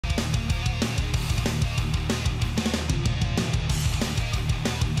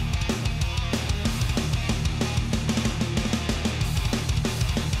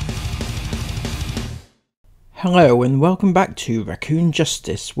Hello and welcome back to Raccoon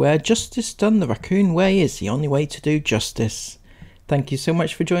Justice, where justice done the raccoon way is the only way to do justice. Thank you so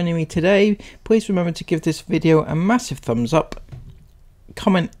much for joining me today. Please remember to give this video a massive thumbs up,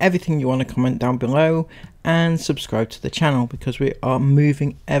 comment everything you want to comment down below, and subscribe to the channel because we are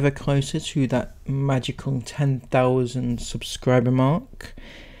moving ever closer to that magical 10,000 subscriber mark.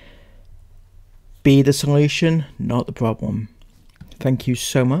 Be the solution, not the problem. Thank you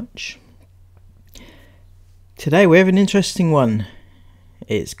so much. Today we have an interesting one.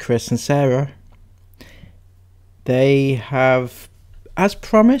 It's Chris and Sarah. They have, as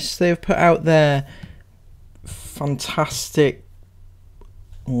promised, they've put out their fantastic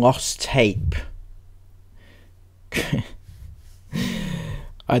lost tape.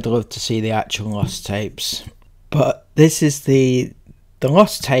 I'd love to see the actual lost tapes, but this is the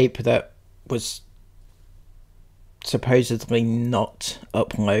lost tape that was supposedly not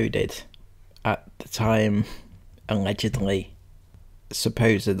uploaded at the time. Allegedly,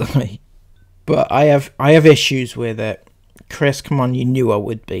 supposedly, but I have issues with it. Chris, come on, you knew I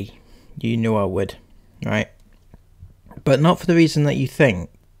would be. You knew I would, right? But not for the reason that you think.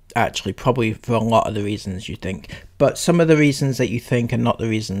 Actually, probably for a lot of the reasons you think. But some of the reasons that you think are not the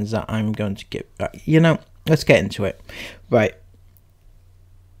reasons that I'm going to give. You know, let's get into it. Right.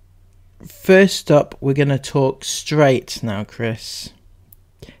 First up, we're going to talk straight now, Chris.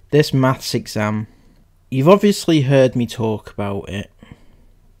 This maths exam. You've obviously heard me talk about it.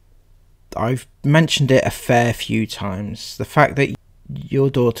 I've mentioned it a fair few times. The fact that your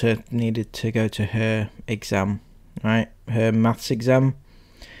daughter needed to go to her exam, right? Her maths exam.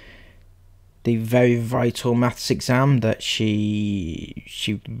 The very vital maths exam that she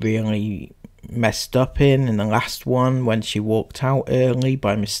really messed up in the last one when she walked out early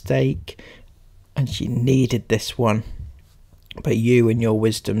by mistake. And she needed this one. But you, in your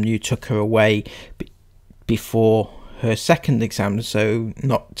wisdom, you took her away before her second exam, so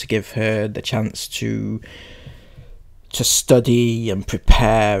not to give her the chance to study and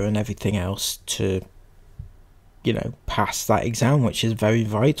prepare and everything else to, you know, pass that exam, which is very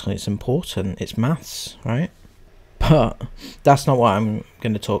vital. It's important. It's maths, right? But that's not what I'm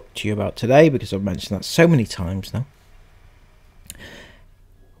going to talk to you about today, because I've mentioned that so many times now.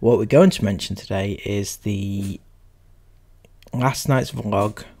 What we're going to mention today is the last night's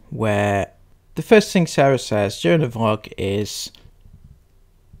vlog, where the first thing Sarah says during the vlog is,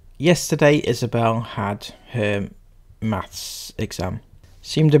 yesterday Isabel had her maths exam.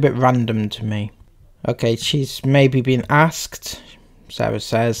 Seemed a bit random to me. Okay, she's maybe been asked. Sarah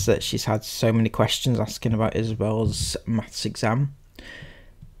says that she's had so many questions asking about Isabel's maths exam.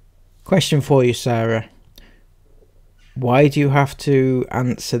 Question for you, Sarah. Why do you have to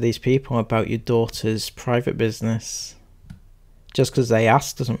answer these people about your daughter's private business? Just because they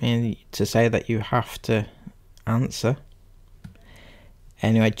ask doesn't mean to say that you have to answer.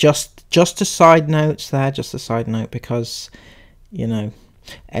 Anyway, just a side note there, just a side note, because, you know.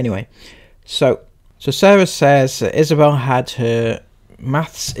 Anyway, so Sarah says that Isabel had her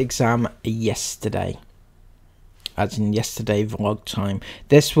maths exam yesterday, as in yesterday vlog time.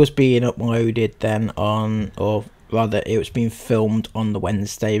 This was being uploaded then on, or rather it was being filmed on the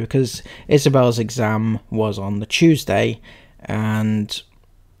Wednesday, because Isabel's exam was on the Tuesday. And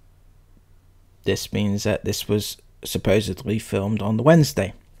this means that this was supposedly filmed on the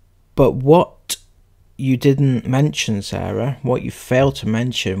Wednesday. But what you didn't mention, Sarah, what you failed to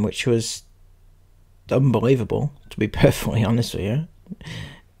mention, which was unbelievable, to be perfectly honest with you,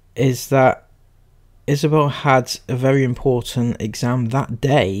 is that Isabel had a very important exam that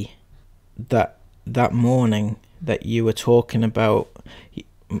day, that morning that you were talking about,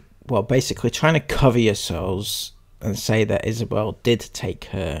 well, basically trying to cover yourselves and say that Isabel did take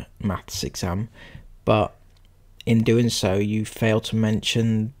her maths exam, but in doing so you failed to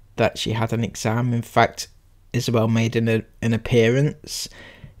mention that she had an exam. In fact, Isabel made an appearance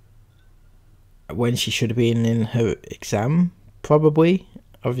when she should have been in her exam, probably.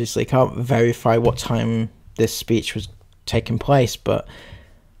 Obviously can't verify what time this speech was taking place, but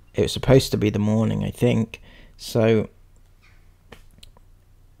it was supposed to be the morning, I think. So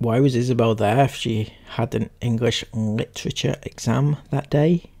why was Isabel there if she had an English literature exam that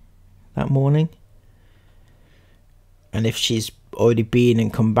day, that morning? And if she's already been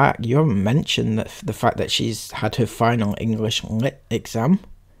and come back, you haven't mentioned that the fact that she's had her final English lit exam,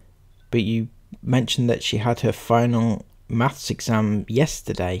 but you mentioned that she had her final maths exam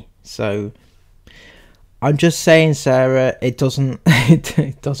yesterday. So I'm just saying, Sarah, it doesn't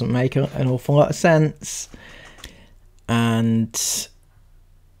it doesn't make an awful lot of sense. And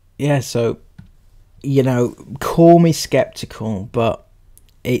yeah, so, you know, call me skeptical, but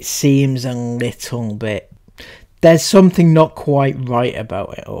it seems a little bit there's something not quite right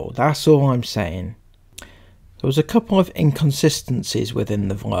about it all. That's all I'm saying. There was a couple of inconsistencies within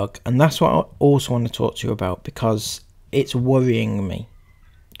the vlog, and that's what I also want to talk to you about, because it's worrying me.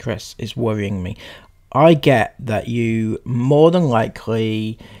 Chris, it's worrying me. I get that you more than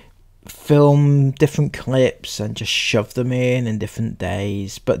likely film different clips and just shove them in different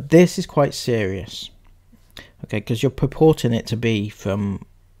days, but this is quite serious. Okay, because you're purporting it to be from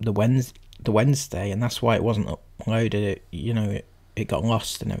the Wednesday, and that's why it wasn't uploaded. It got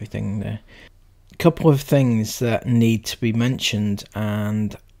lost and everything there. Couple of things that need to be mentioned,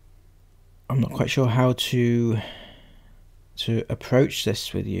 and I'm not quite sure how to approach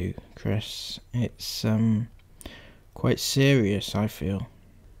this with you, Chris. It's quite serious, I feel.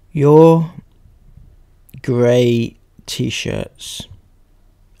 Your grey t-shirts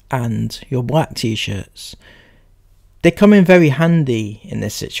and your black t-shirts, they come in very handy in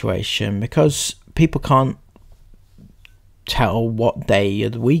this situation, because people can't tell what day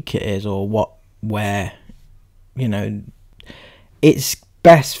of the week it is or where, it's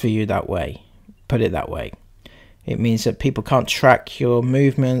best for you that way. Put it that way. It means that people can't track your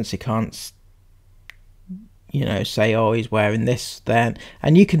movements. They can't, say, oh, he's wearing this then,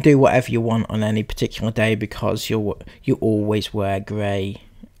 and you can do whatever you want on any particular day, because you always wear grey,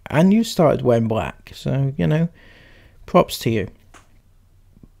 and you started wearing black. So props to you.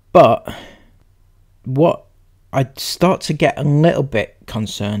 But what I start to get a little bit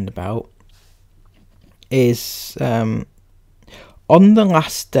concerned about is on the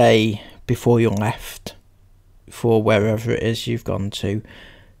last day before you left for wherever it is you've gone to,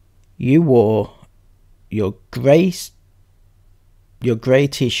 you wore your grey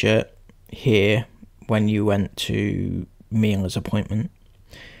t-shirt here when you went to Mila's appointment,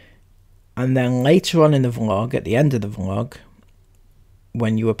 and then later on in the vlog, at the end of the vlog,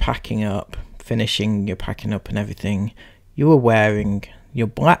 when you were packing up, finishing your packing up and everything, you were wearing your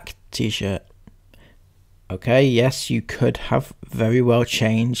black t-shirt. Okay, yes, you could have very well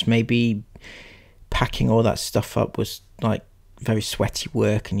changed. Maybe packing all that stuff up was like very sweaty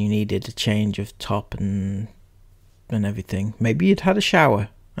work, and you needed a change of top and everything. Maybe you'd had a shower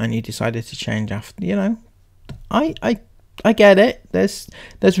and you decided to change after. I get it.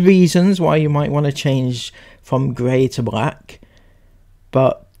 There's reasons why you might want to change from grey to black,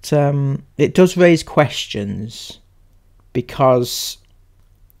 but it does raise questions, because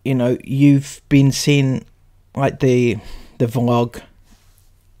you've been seeing, like the vlog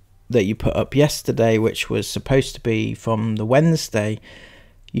that you put up yesterday, which was supposed to be from the Wednesday.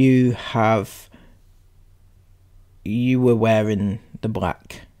 You were wearing the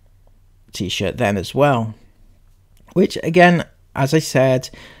black t-shirt then as well, which again, as I said,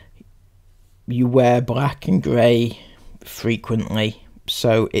 you wear black and grey frequently,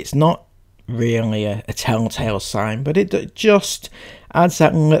 so it's not really a telltale sign, but it just adds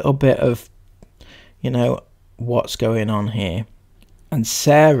that little bit of what's going on here. And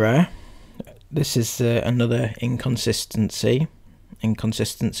Sarah, this is another inconsistency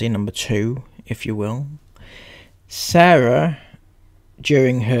number 2, if you will. Sarah,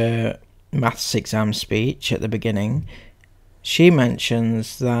 during her maths exam speech at the beginning, she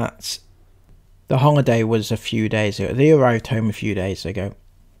mentions that the holiday was a few days ago. They arrived home a few days ago,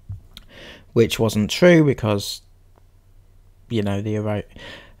 which wasn't true, because they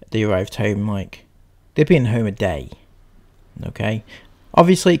arrived home, like, they've been home a day. Okay,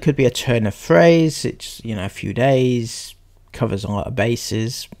 obviously it could be a turn of phrase. It's a few days covers a lot of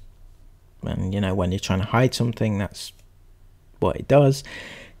bases, and when you're trying to hide something, that's what it does.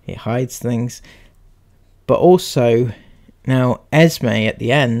 It hides things. But also, now Esme at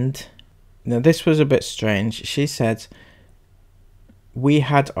the end, now this was a bit strange. She said, we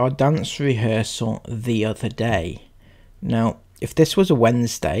had our dance rehearsal the other day. Now, if this was a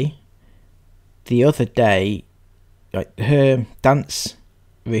Wednesday, the other day, like, her dance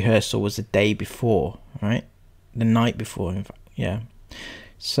rehearsal was the day before, right? The night before, in fact, yeah.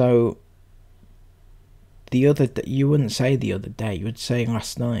 So you wouldn't say the other day, you would say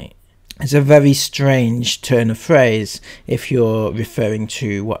last night. It's a very strange turn of phrase if you're referring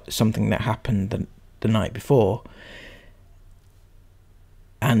to something that happened the night before.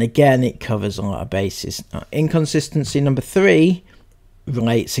 And again, it covers a lot of bases. Inconsistency number 3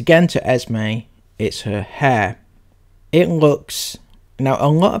 relates again to Esme. It's her hair. It looks... Now, a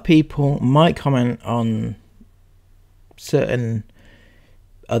lot of people might comment on certain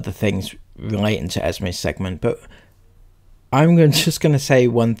other things relating to Esme's segment, but I'm just going to say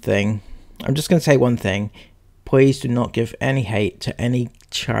one thing. Please do not give any hate to any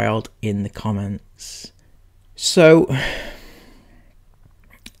child in the comments. So,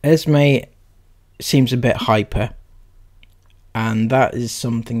 Esme seems a bit hyper, and that is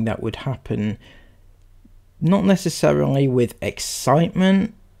something that would happen not necessarily with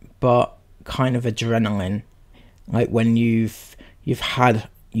excitement, but kind of adrenaline, like when you've had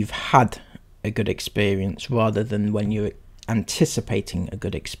a good experience rather than when you're anticipating a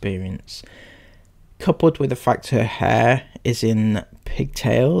good experience. Coupled with the fact her hair is in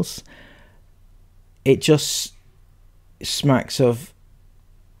pigtails, it just smacks of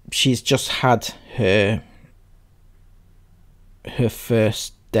she's just had her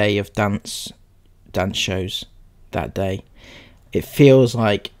first day of dance shows that day. It feels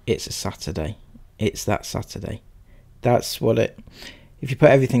like it's a Saturday. It's that Saturday. That's what it, if you put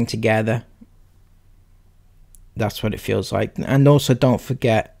everything together, that's what it feels like. And also don't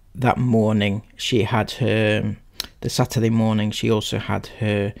forget that morning she had the Saturday morning, she also had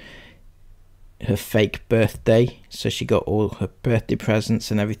her fake birthday, so she got all her birthday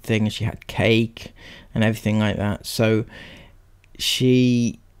presents and everything, and she had cake and everything like that. So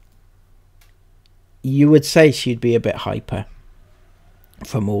you would say she'd be a bit hyper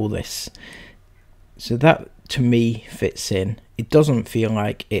from all this. So that to me fits in. It doesn't feel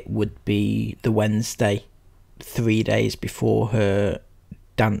like it would be the Wednesday 3 days before her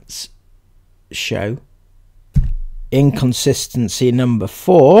dance show. Inconsistency number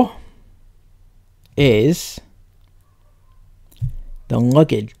 4 is the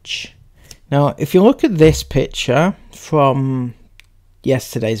luggage. Now, if you look at this picture from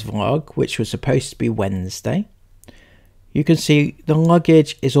yesterday's vlog, which was supposed to be Wednesday, you can see the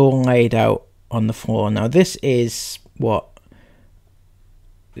luggage is all laid out on the floor. Now, this is what,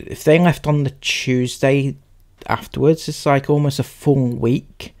 if they left on the Tuesday afterwards, it's like almost a full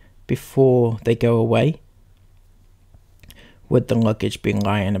week before they go away, with the luggage being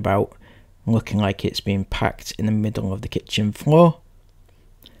lying about, looking like it's being packed in the middle of the kitchen floor.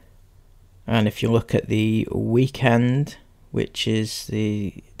 And if you look at the weekend, which is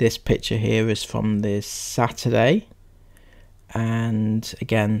this picture here is from this Saturday, and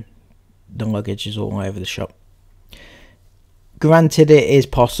again the luggage is all over the shop. Granted, it is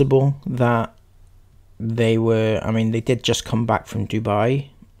possible that they did just come back from Dubai,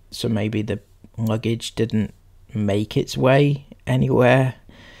 so maybe the luggage didn't make its way anywhere,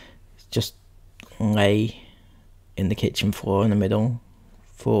 just lay in the kitchen floor in the middle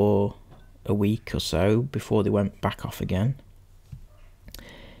for a week or so before they went back off again.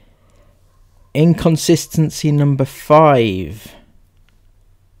 Inconsistency number 5.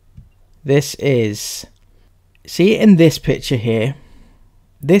 This is, see in this picture here,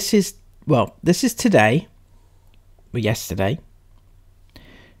 this is today, or yesterday.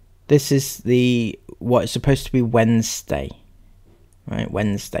 This is what is supposed to be Wednesday, right?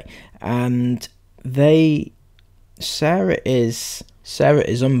 Wednesday, and Sarah is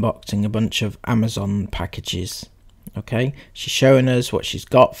unboxing a bunch of Amazon packages. Okay, she's showing us what she's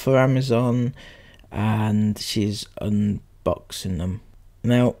got for Amazon, and she's unboxing them.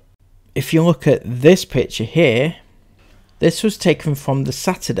 Now, if you look at this picture here, this was taken from the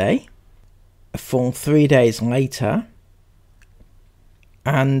Saturday, a full 3 days later,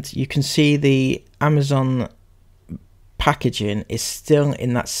 and you can see the Amazon packaging is still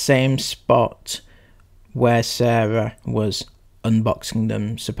in that same spot where Sarah was unboxing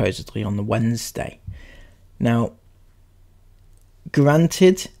them supposedly on the Wednesday. Now,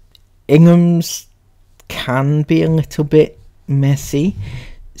 granted, Inghams can be a little bit messy,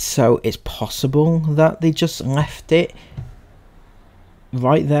 so it's possible that they just left it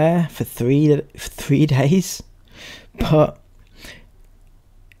right there for three days, but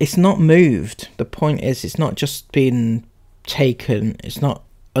it's not moved. The point is, it's not just been taken, it's not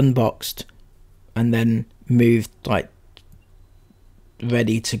unboxed and then moved, like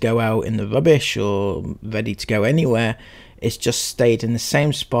ready to go out in the rubbish or ready to go anywhere. It's just stayed in the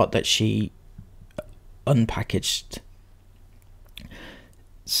same spot that she unpackaged.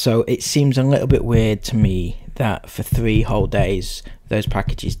 So it seems a little bit weird to me that for 3 whole days those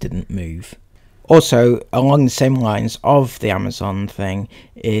packages didn't move. Also, along the same lines of the Amazon thing,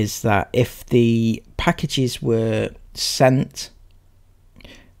 is that if the packages were sent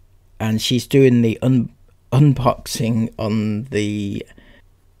and she's doing the unboxing on the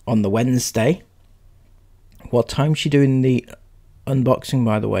Wednesday, what time is she doing the unboxing,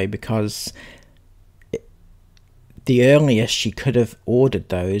 by the way? Because the earliest she could have ordered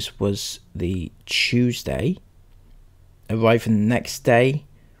those was the Tuesday, arriving the next day.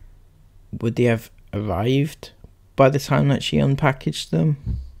 Would they have arrived by the time that she unpackaged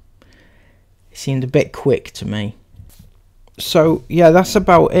them? It seemed a bit quick to me. So yeah, that's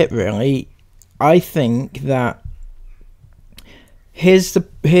about it really. I think that here's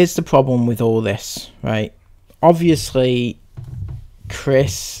the problem with all this, right? Obviously,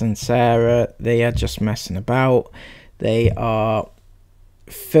 Chris and Sarah, they are just messing about. They are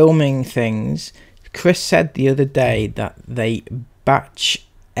filming things. Chris said the other day that they batch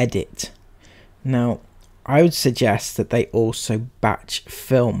edit. Now, I would suggest that they also batch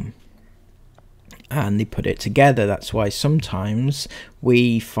film and they put it together. That's why sometimes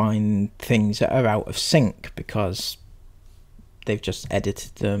we find things that are out of sync because they've just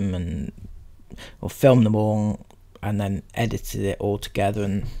edited them or filmed them all and then edited it all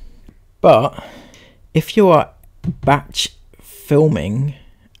together. But if you are batch filming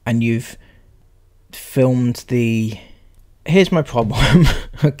and you've filmed here's my problem.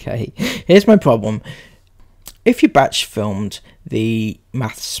 Okay, here's my problem. If you batch filmed the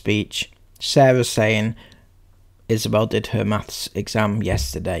maths speech, Sarah's saying Isabel did her maths exam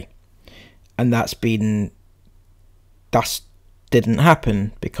yesterday, and that didn't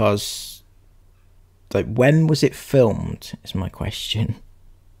happen because, like, when was it filmed is my question.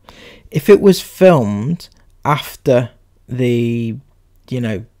 If it was filmed after the,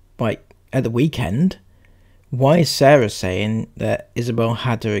 like at the weekend, why is Sarah saying that Isabel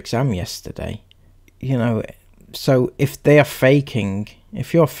had her exam yesterday? So if you're faking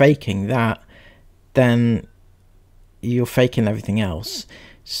that, then you're faking everything else.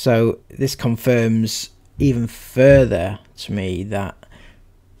 So this confirms even further to me that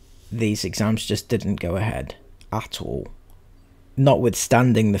these exams just didn't go ahead at all.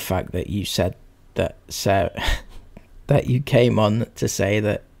 Notwithstanding the fact that you said that Sarah, that you came on to say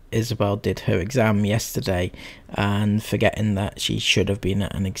that Isabel did her exam yesterday and forgetting that she should have been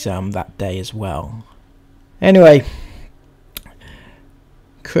at an exam that day as well. Anyway,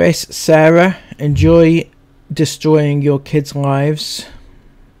 Chris, Sarah, enjoy destroying your kids' lives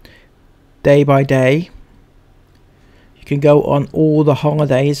day by day. You can go on all the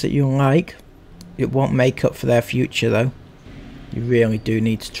holidays that you like. It won't make up for their future though. You really do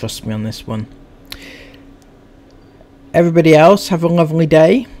need to trust me on this one. Everybody else, have a lovely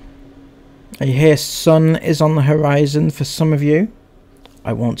day. I hear sun is on the horizon for some of you.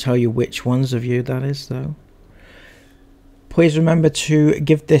 I won't tell you which ones of you that is though. Please remember to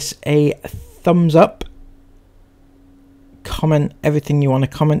give this a thumbs up. Comment everything you want to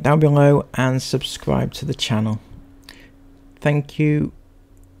comment down below and subscribe to the channel. Thank you.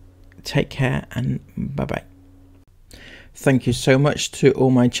 Take care and bye bye. Thank you so much to all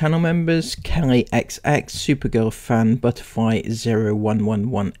my channel members: Kelly XX, Supergirl Fan, Butterfly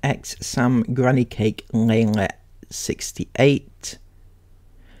 0111X, Sam, Granny Cake, Layla 68,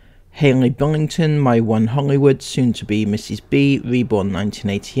 Hayley Billington, My One Hollywood, soon to be Mrs. B, Reborn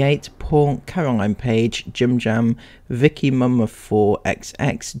 1988, Paul, Caroline Page, Jim Jam, Vicky Mumma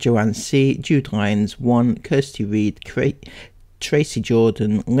 4XX, Joanne C, Jude Lyons 1, Kirsty Reed, Tracy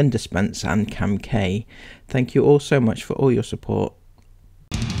Jordan, Linda Spence and Cam K. Thank you all so much for all your support.